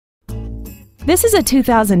This is a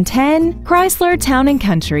 2010 Chrysler Town &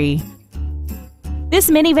 Country.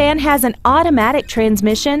 This minivan has an automatic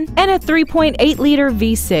transmission and a 3.8-liter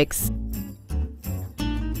V6.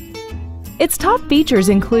 Its top features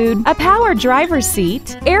include a power driver's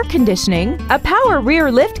seat, air conditioning, a power rear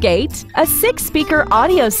liftgate, a 6-speaker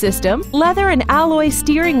audio system, leather and alloy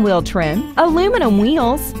steering wheel trim, aluminum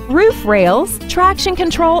wheels, roof rails, traction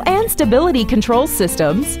control and stability control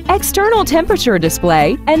systems, external temperature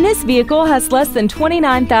display, and this vehicle has less than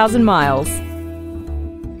 29,000 miles.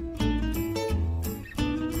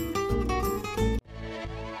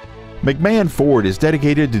 McMahon Ford is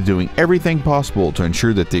dedicated to doing everything possible to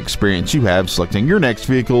ensure that the experience you have selecting your next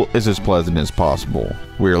vehicle is as pleasant as possible.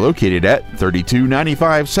 We are located at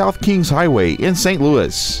 3295 South Kingshighway in St.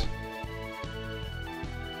 Louis.